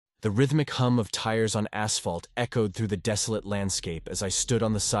The rhythmic hum of tires on asphalt echoed through the desolate landscape as I stood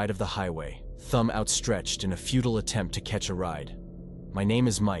on the side of the highway, thumb outstretched in a futile attempt to catch a ride. My name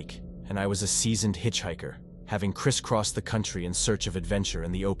is Mike, and I was a seasoned hitchhiker, having crisscrossed the country in search of adventure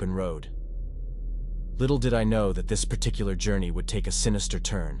in the open road. Little did I know that this particular journey would take a sinister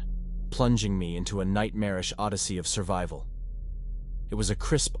turn, plunging me into a nightmarish odyssey of survival. It was a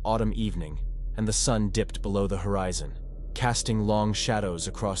crisp autumn evening, and the sun dipped below the horizon, casting long shadows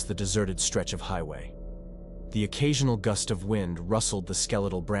across the deserted stretch of highway. The occasional gust of wind rustled the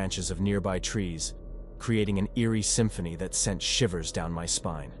skeletal branches of nearby trees, creating an eerie symphony that sent shivers down my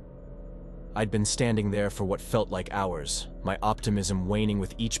spine. I'd been standing there for what felt like hours, my optimism waning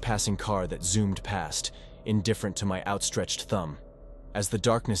with each passing car that zoomed past, indifferent to my outstretched thumb. As the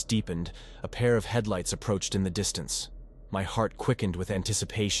darkness deepened, a pair of headlights approached in the distance. My heart quickened with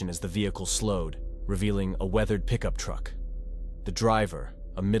anticipation as the vehicle slowed, revealing a weathered pickup truck. The driver,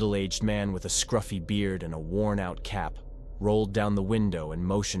 a middle-aged man with a scruffy beard and a worn-out cap, rolled down the window and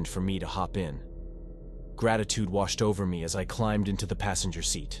motioned for me to hop in. Gratitude washed over me as I climbed into the passenger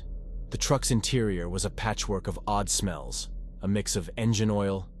seat. The truck's interior was a patchwork of odd smells, a mix of engine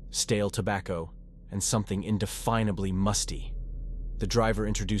oil, stale tobacco, and something indefinably musty. The driver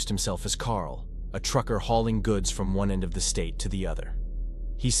introduced himself as Carl, a trucker hauling goods from one end of the state to the other.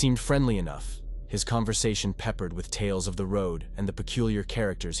 He seemed friendly enough, his conversation peppered with tales of the road and the peculiar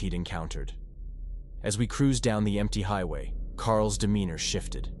characters he'd encountered. As we cruised down the empty highway, Carl's demeanor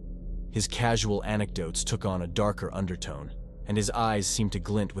shifted. His casual anecdotes took on a darker undertone, and his eyes seemed to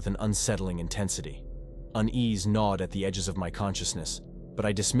glint with an unsettling intensity. Unease gnawed at the edges of my consciousness, but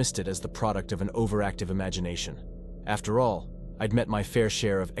I dismissed it as the product of an overactive imagination. After all, I'd met my fair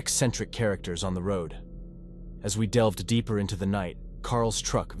share of eccentric characters on the road. As we delved deeper into the night, Carl's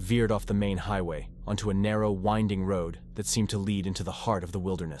truck veered off the main highway onto a narrow, winding road that seemed to lead into the heart of the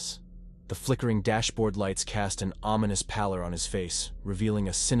wilderness. The flickering dashboard lights cast an ominous pallor on his face, revealing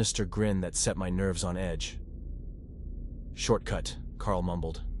a sinister grin that set my nerves on edge. "Shortcut," Carl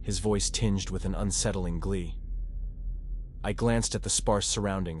mumbled, his voice tinged with an unsettling glee. I glanced at the sparse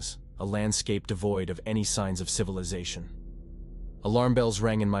surroundings, a landscape devoid of any signs of civilization. Alarm bells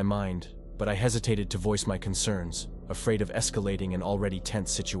rang in my mind, but I hesitated to voice my concerns, afraid of escalating an already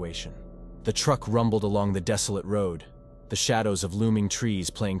tense situation. The truck rumbled along the desolate road, the shadows of looming trees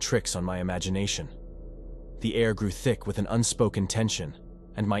playing tricks on my imagination. The air grew thick with an unspoken tension,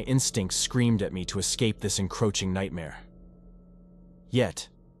 and my instincts screamed at me to escape this encroaching nightmare. Yet,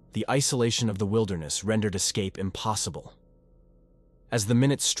 the isolation of the wilderness rendered escape impossible. As the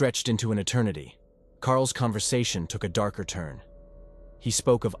minutes stretched into an eternity, Carl's conversation took a darker turn. He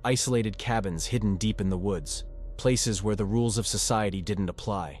spoke of isolated cabins hidden deep in the woods, places where the rules of society didn't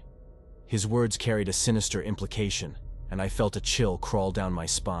apply. His words carried a sinister implication, and I felt a chill crawl down my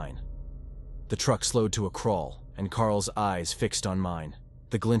spine. The truck slowed to a crawl, and Carl's eyes fixed on mine,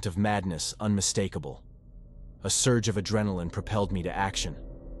 the glint of madness unmistakable. A surge of adrenaline propelled me to action.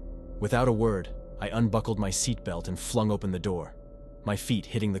 Without a word, I unbuckled my seatbelt and flung open the door, my feet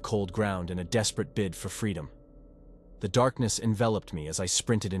hitting the cold ground in a desperate bid for freedom. The darkness enveloped me as I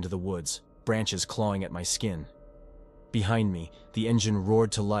sprinted into the woods, branches clawing at my skin. Behind me, the engine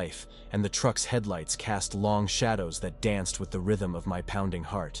roared to life, and the truck's headlights cast long shadows that danced with the rhythm of my pounding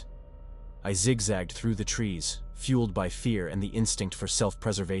heart. I zigzagged through the trees, fueled by fear and the instinct for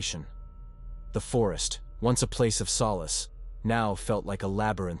self-preservation. The forest, once a place of solace, now felt like a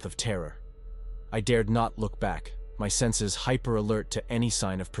labyrinth of terror. I dared not look back, my senses hyper-alert to any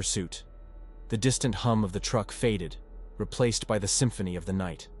sign of pursuit. The distant hum of the truck faded, replaced by the symphony of the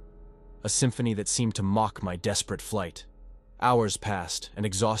night. A symphony that seemed to mock my desperate flight. Hours passed, and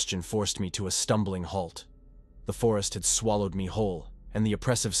exhaustion forced me to a stumbling halt. The forest had swallowed me whole, and the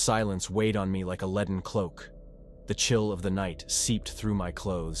oppressive silence weighed on me like a leaden cloak. The chill of the night seeped through my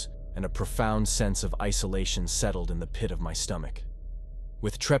clothes, and a profound sense of isolation settled in the pit of my stomach.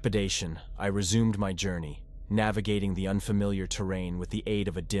 With trepidation, I resumed my journey, navigating the unfamiliar terrain with the aid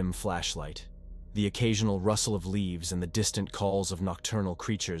of a dim flashlight. The occasional rustle of leaves and the distant calls of nocturnal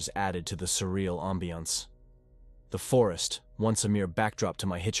creatures added to the surreal ambiance. The forest, once a mere backdrop to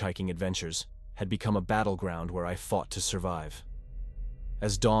my hitchhiking adventures, had become a battleground where I fought to survive.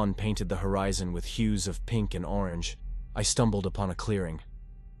 As dawn painted the horizon with hues of pink and orange, I stumbled upon a clearing.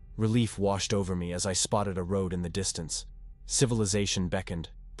 Relief washed over me as I spotted a road in the distance. Civilization beckoned,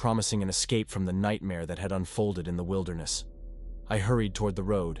 promising an escape from the nightmare that had unfolded in the wilderness. I hurried toward the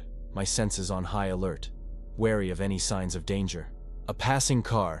road, my senses on high alert, wary of any signs of danger. A passing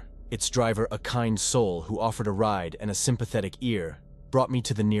car, its driver a kind soul who offered a ride and a sympathetic ear, brought me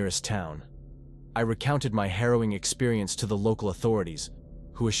to the nearest town. I recounted my harrowing experience to the local authorities,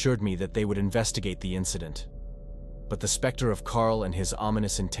 who assured me that they would investigate the incident. But the specter of Carl and his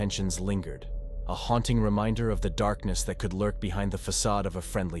ominous intentions lingered, a haunting reminder of the darkness that could lurk behind the facade of a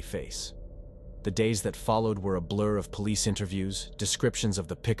friendly face. The days that followed were a blur of police interviews, descriptions of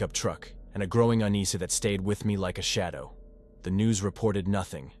the pickup truck, and a growing unease that stayed with me like a shadow. The news reported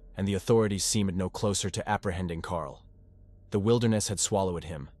nothing, and the authorities seemed no closer to apprehending Carl. The wilderness had swallowed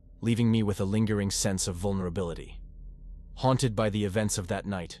him, leaving me with a lingering sense of vulnerability. Haunted by the events of that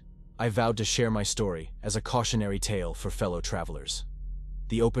night, I vowed to share my story as a cautionary tale for fellow travelers.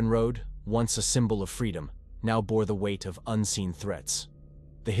 The open road, once a symbol of freedom, now bore the weight of unseen threats.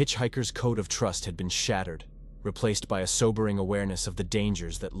 The hitchhiker's code of trust had been shattered, replaced by a sobering awareness of the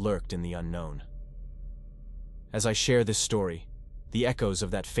dangers that lurked in the unknown. As I share this story, the echoes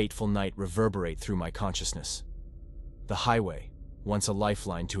of that fateful night reverberate through my consciousness. The highway, once a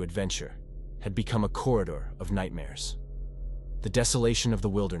lifeline to adventure, had become a corridor of nightmares. The desolation of the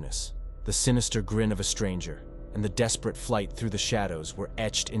wilderness, the sinister grin of a stranger, and the desperate flight through the shadows were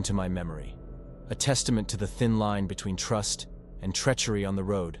etched into my memory, a testament to the thin line between trust and treachery on the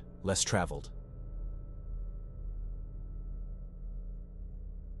road less traveled.